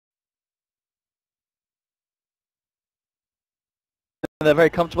they're very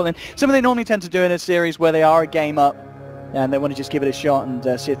comfortable in. Something they normally tend to do in a series where they are a game up and they want to just give it a shot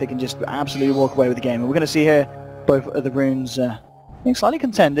and see if they can just absolutely walk away with the game. And we're going to see here both of the runes being slightly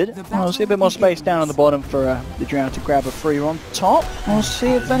contended. We'll see a bit more space down on the bottom for the Drow to grab a free on top. We'll see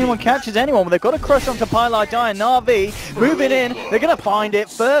if anyone catches anyone. They've got a crush onto Pylai and NaVi. Moving in, they're going to find it.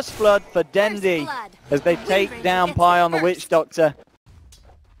 First blood for Dendi as they take down Pi on the Witch Doctor.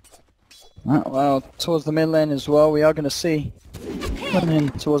 Right, well, towards the mid lane as well, we are going to see coming in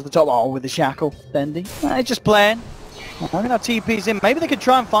towards the top. Oh, with the shackle, Dendi. Just playing. I'm going to have TPs in. Maybe they could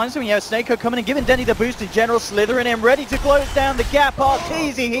try and find something. Yeah, Snako coming and giving Dendi the boost in general. Slithering in, ready to close down the gap.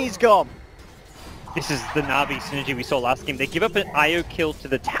 Arteezy, he's gone. This is the NaVi synergy we saw last game. They give up an IO kill to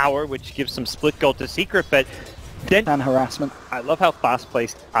the tower, which gives some split gold to Secret, but then... And harassment. I love how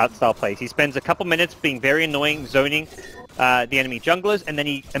fast-paced Artstyle plays. He spends a couple minutes being very annoying, zoning the enemy junglers, and then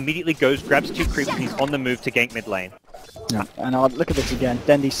he immediately goes, grabs 2 creeps, and he's on the move to gank mid lane. Yeah. And look at this again.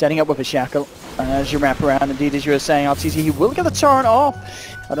 Dendi setting up with a shackle. As you wrap around, indeed, as you were saying, Arteezy, he will get the torrent off.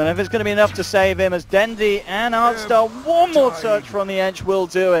 I don't know if it's going to be enough to save him as Dendi and Artstar, one more touch from the edge will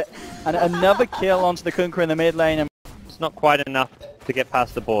do it. And another kill onto the Kunkka in the mid lane. And it's not quite enough to get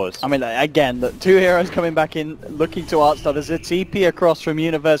past the boars. I mean, again, the 2 heroes coming back in, looking to Artstar. There's a TP across from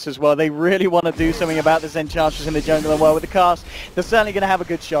Universe as well. They really want to do something about this Enchantress in the jungle. And well, with the cast, they're certainly going to have a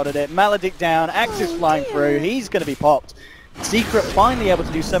good shot at it. Maledict down, Axis flying through. He's going to be popped. Secret finally able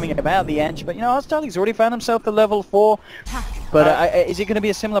to do something about the edge, but you know, Artstar, he's already found himself the level 4. But is it going to be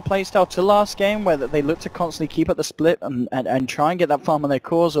a similar playstyle to last game, where they look to constantly keep up the split and try and get that farm on their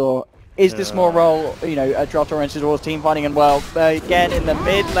cores, or is this more role, you know, dropped oriented towards team fighting? And well, again in the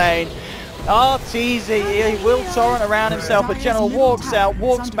mid lane, Arteezy, he will torrent around himself, but General walks out,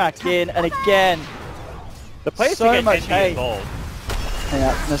 walks back in, and again, the players so much hate. Involved.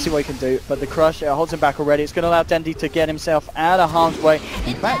 Yeah, let's see what he can do. But the crush holds him back already. It's going to allow Dendi to get himself out of harm's way.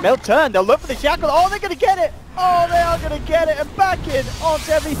 In fact, they'll turn. They'll look for the shackle. Oh, they're going to get it. Oh, they are going to get it. And back in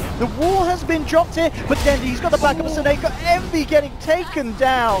onto Envy. The wall has been dropped here. But Dendi, he's got the backup of Snako. Envy getting taken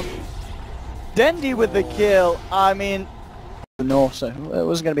down. Dendi with the kill. I mean, north, so it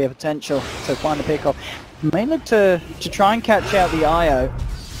wasn't going to be a potential to find the pick off. May look to try and catch out the IO.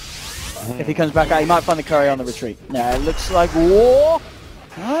 If he comes back out, he might find the curry on the retreat. No, it looks like war.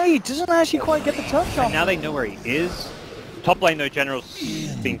 No, he doesn't actually quite get the touch on. Now they know where he is. Top lane, though, General's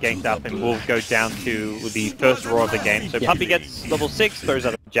been ganked up and will go down to the first roar of the game. So Puppey gets level 6, throws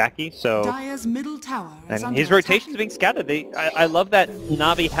out a Jackie, so... And his rotation's being scattered. I love that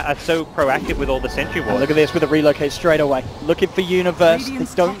NaVi are so proactive with all the sentry wards. Look at this with the relocate straight away. Looking for Universe. They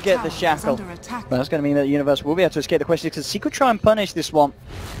don't get the shackle. But that's going to mean that Universe will be able to escape the question, because Secret try and punish this one.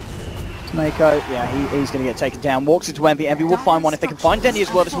 Mako, yeah, he's going to get taken down. Walks into Envy. Envy will find one if they can find Dendi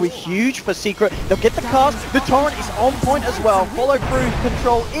as well. This will be huge for Secret. They'll get the cast. The torrent is on point as well. Follow through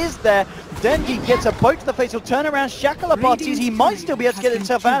control is there. Dendi gets a poke to the face. He'll turn around, shackle up Arteezy. He might still be able to get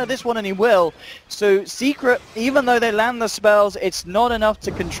himself out of this one, and he will. So Secret, even though they land the spells, it's not enough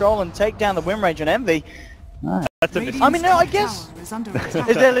to control and take down the win range on Envy. That's a miss. I mean, no, I guess. Is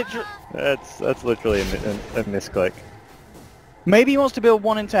there literally... That's literally a misclick. Maybe he wants to build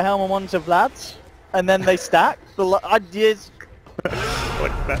one into Helm and one into Vlad's, and then they stack. The ideas.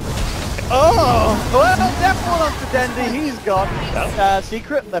 Oh, well, that one onto Dendi. He's gone.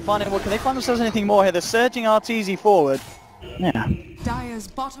 Secret. They're finding. Well, can they find themselves anything more here? They're surging Arteezy forward. Yeah. Dire's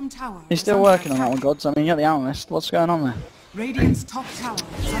bottom tower. He's still working on that one, Gods. I mean, you're the analyst. What's going on there? Radiant's top tower.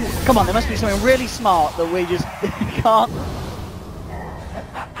 Come on, there must be something really smart that we just can't.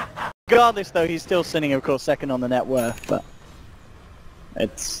 Regardless, though, he's still sitting, of course, second on the net worth, but.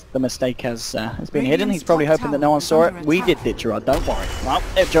 It's the mistake has been hidden. He's probably hoping that no one saw it. We did, Gerard, don't worry. Well,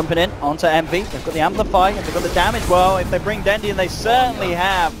 they're jumping in onto Envy. They've got the Amplify, they've got the damage. Well, if they bring Dendi, and they certainly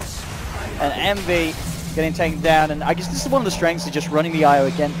have. And Envy getting taken down. And I guess this is one of the strengths of just running the IO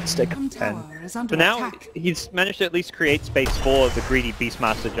against it. But now he's managed to at least create space for the greedy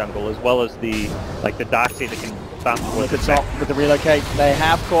Beastmaster jungle, as well as the Darkseid that can bounce towards the top with the relocate. They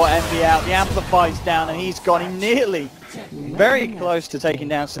have caught Envy out. The Amplify's down, and he's gone. He nearly very close to taking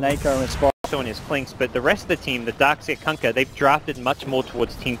down Snako in his spot. On his clinks, but the rest of the team, the Darkseid Kunkka, they've drafted much more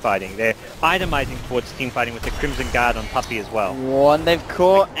towards team fighting. They're itemizing towards team fighting with the Crimson Guard on Puppey as well. One, they've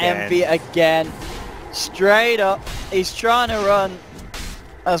caught Envy again. Straight up, he's trying to run.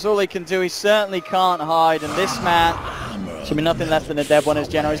 That's all he can do. He certainly can't hide, and this man should be nothing less than a dead one as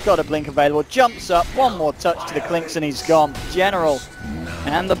General. He's got a blink available, jumps up, one more touch to the clinks, and he's gone. General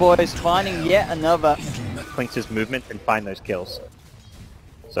and the boys finding yet another. Clinks his movement and find those kills.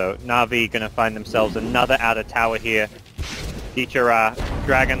 So NaVi gonna find themselves another outer tower here. Feature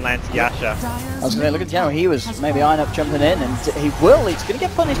Dragon Lance Yasha. I was going to look at General, he was maybe eyeing up jumping in, and he's going to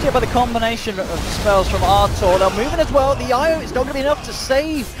get punished here by the combination of spells from Artor. They're moving as well, the IO is not going to be enough to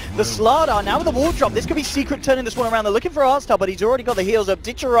save the Slardar. Now with the wall drop, this could be Secret turning this one around. They're looking for Artstar, but he's already got the heals up.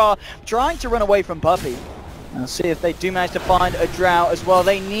 Ditchara trying to run away from Puppey. I'll see if they do manage to find a Drought as well.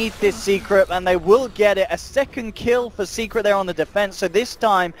 They need this Secret, and they will get it. A second kill for Secret there on the defense, so this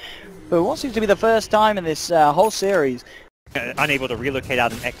time, for what seems to be the first time in this whole series, unable to relocate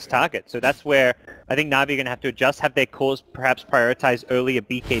out an X target. So that's where I think NaVi are going to have to adjust, have their cores perhaps prioritize earlier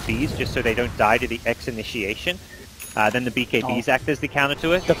BKBs just so they don't die to the X initiation. Then the BKBs act as the counter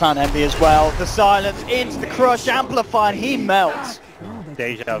to it. The found Envy as well. The silence into the crush amplified. He melts.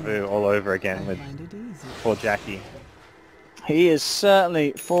 Deja vu all over again with poor Jackie. He is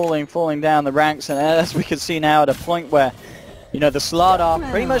certainly falling down the ranks, and as we can see now at a point where, you know, the Slardar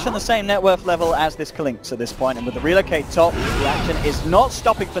pretty much on the same net worth level as this Clinks at this point, and with the relocate top, the action is not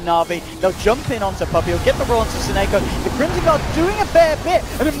stopping for NaVi. They'll jump in onto Puppey, he'll get the raw onto Seneko. The Crimson Guard doing a fair bit,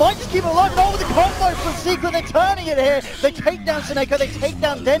 and it might just keep it alive. Not with the combo from Secret, they're turning it here. They take down Seneko, they take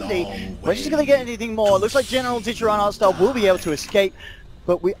down Dendi. We're just going to get anything more. It looks like General Ditchara and Artstar will be able to escape,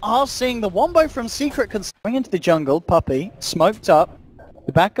 but we are seeing the wombo from Secret can swing into the jungle. Puppey, smoked up.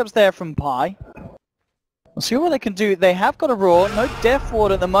 The backup's there from Pi. We'll see what they can do. They have got a Roar, no Death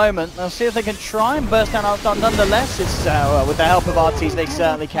Ward at the moment. They'll see if they can try and burst down Artstar. Nonetheless, it's, with the help of RTs, they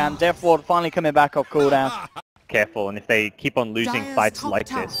certainly can. Death Ward finally coming back off cooldown. Careful, and if they keep on losing fights like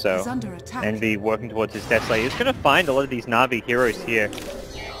this, so Envy working towards his Death Slayer is going to find a lot of these NaVi heroes here.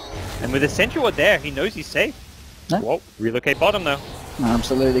 And with a Sentry Ward there, he knows he's safe. No? Whoa, relocate bottom though.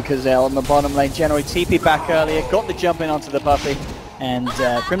 Absolutely, because they're on the bottom lane. Generally TP back earlier, got the jump in onto the Puppey. And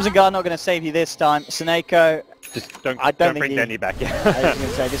Crimson Guard not going to save you this time. Seneko, just don't bring Dendi back yet. I was going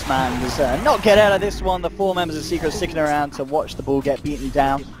to say, this man does not get out of this one. The 4 members of Secret sticking around to watch the ball get beaten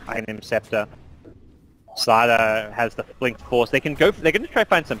down. Iron Scepter. Slada has the Flinked Force. They can go. They're going to try to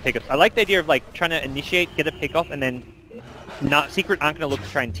find some pickups. I like the idea of like trying to initiate, get a pickoff, and then Secret aren't going to look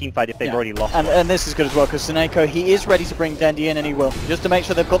to try and teamfight if they've already lost. And this is good as well, because Seneko, he is ready to bring Dendi in, and he will. Just to make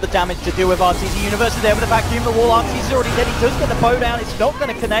sure they've got the damage to deal with RTZ. Universe is there with the vacuum, the wall. RTZ is already dead. He does get the bow down. It's not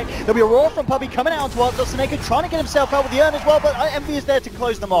going to connect. There'll be a roar from Puppey coming out onto Artstar. Seneko trying to get himself out with the urn as well, but Envy is there to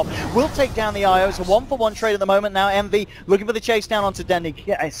close them off. Will take down the IO. It's a 1-for-1 trade at the moment. Now Envy looking for the chase down onto Dendi.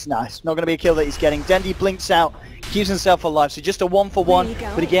 Yeah, it's nice. Not going to be a kill that he's getting. Dendi blinks out. Keeps himself alive, so just a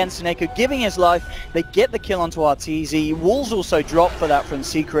 1-for-1, but again, Seneko giving his life. They get the kill onto RTZ. Walls also drop for that from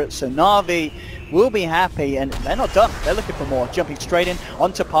Secret, so NaVi will be happy, and they're not done. They're looking for more. Jumping straight in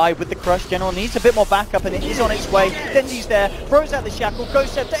onto Pi with the crush. General needs a bit more backup, and it is on its way. Dendi's there, throws out the shackle,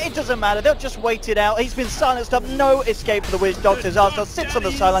 Ghost Scepter, it doesn't matter. They'll just wait it out. He's been silenced up. No escape for the Witch Doctors. Artstar sits on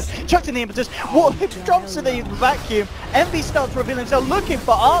the sideline, chucked in the impetus. Wall drops in the vacuum. Envy starts revealing himself, looking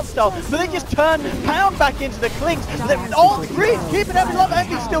for Artstar, but they just turn, pound back into the Clinks. All three, keeping Envy alive.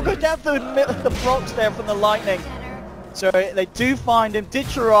 Envy still goes down through the procs there from the lightning. So they do find him.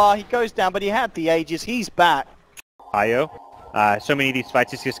 Ditchara, he goes down, but he had the Aegis. He's back. IO. So many of these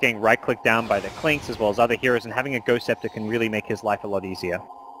fights is just getting right-clicked down by the Clinks as well as other heroes, and having a Ghost Scepter can really make his life a lot easier.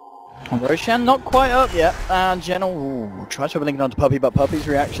 Roshan not quite up yet, and General tries to link it onto Puppey, but Puppey's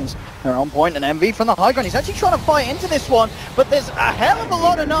reactions are on point, and Envy from the high ground. He's actually trying to fight into this one, but there's a hell of a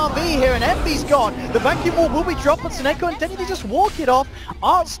lot of NaVi here, and Envy's gone. The vacuum wall will be dropped, but Seneko and Dendi just walk it off.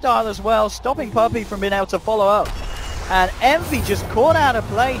 Artstar as well, stopping Puppey from being able to follow up. And Envy just caught out of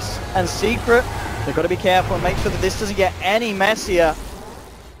place, and Secret, they've got to be careful and make sure that this doesn't get any messier,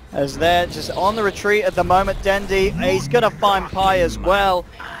 as they're just on the retreat at the moment. Dendi, he's going to find Pi as well.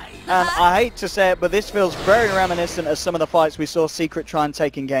 And I hate to say it, but this feels very reminiscent of some of the fights we saw Secret try and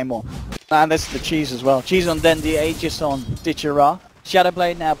take in Game 1. And this is the cheese as well. Cheese on Dendi, Aegis on Ditchara.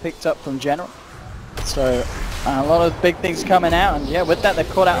 Shadowblade now picked up from General. So a lot of big things coming out, and yeah, with that they've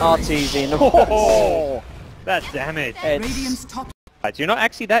caught out RTZ. Oh, that damage. So you're not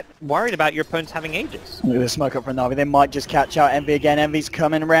actually that worried about your opponents having Aegis. Look at the smoke up from NaVi. They might just catch out Envy again. Envy's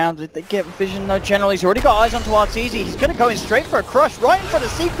coming around. Did they get vision? No, General. He's already got eyes onto RTZ. He's going to go in straight for a crush right in front of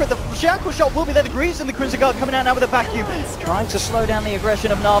Secret. The shackle shot will be there. The Greaves and the Crimson Guard coming out now with a vacuum. Trying to slow down the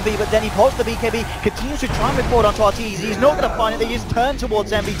aggression of NaVi, but then he pops the BKB. Continues to try and move forward onto RTZ. He's not going to find it. They just turn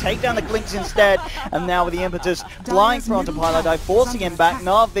towards Envy. Take down the Clinks instead. And now with the impetus flying through onto Pilot Dive, forcing him back.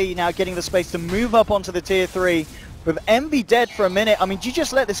 NaVi now getting the space to move up onto the tier 3. With Envy dead for a minute, I mean, do you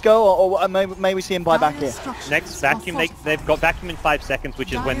just let this go, or may we see him buy back here? Next vacuum, they've got vacuum in 5 seconds,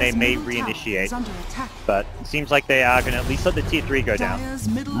 which is when they may reinitiate. But it seems like they are going to at least let the tier 3 go down.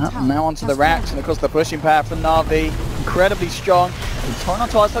 Now onto the racks, and of course the pushing power from NaVi. incredibly strong. Torn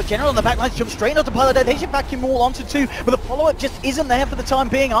onto Artstar, General on the back line, jumps straight onto Pilot. They should back him all onto 2, but the follow-up just isn't there for the time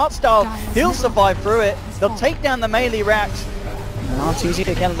being. Artstar, he'll survive through it. They'll take down the melee racks. RTZ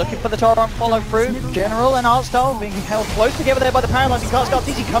again looking for the Torrent follow through. General and Artstar being held close together there by the paralyzing cast.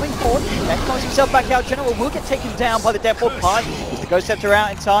 RTZ coming forward, then comes himself back out. General will get taken down by the Deathward Pie. Is the Ghost Scepter out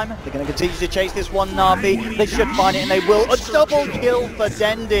in time? They're going to continue to chase this one NaVi. They should find it and they will. A double kill for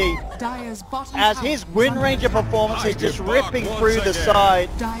Dendi, as his Wind Ranger performance is just ripping through the side.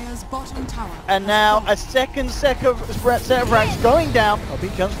 And now a second set of racks going down. Puppey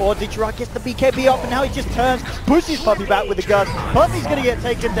comes forward, Detroit gets the BKB off, and now he just turns, pushes Puppey back with the gun. Puppey's going to get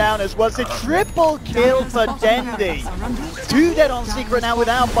taken down as well. It's a triple kill for Dendi. 2 dead on Secret now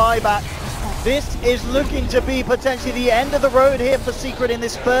without buyback. This is looking to be potentially the end of the road here for Secret in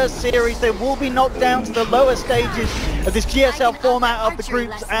this first series. They will be knocked down to the lower stages of this GSL format of the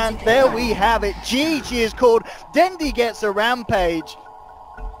groups, and there we have it. GG is called. Dendi gets a rampage,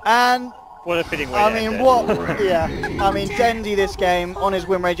 and what a fitting way I mean, Dendi this game on his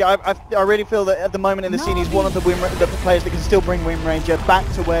Wind Ranger. I really feel that at the moment in the scene, he's one of the players that can still bring Wind Ranger back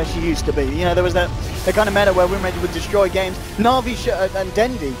to where she used to be. You know, there was that kind of meta where Wind Ranger would destroy games. NaVi and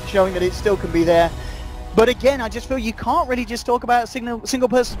Dendi showing that it still can be there. But again, I just feel you can't really just talk about a single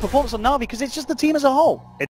person's performance on NaVi, because it's just the team as a whole.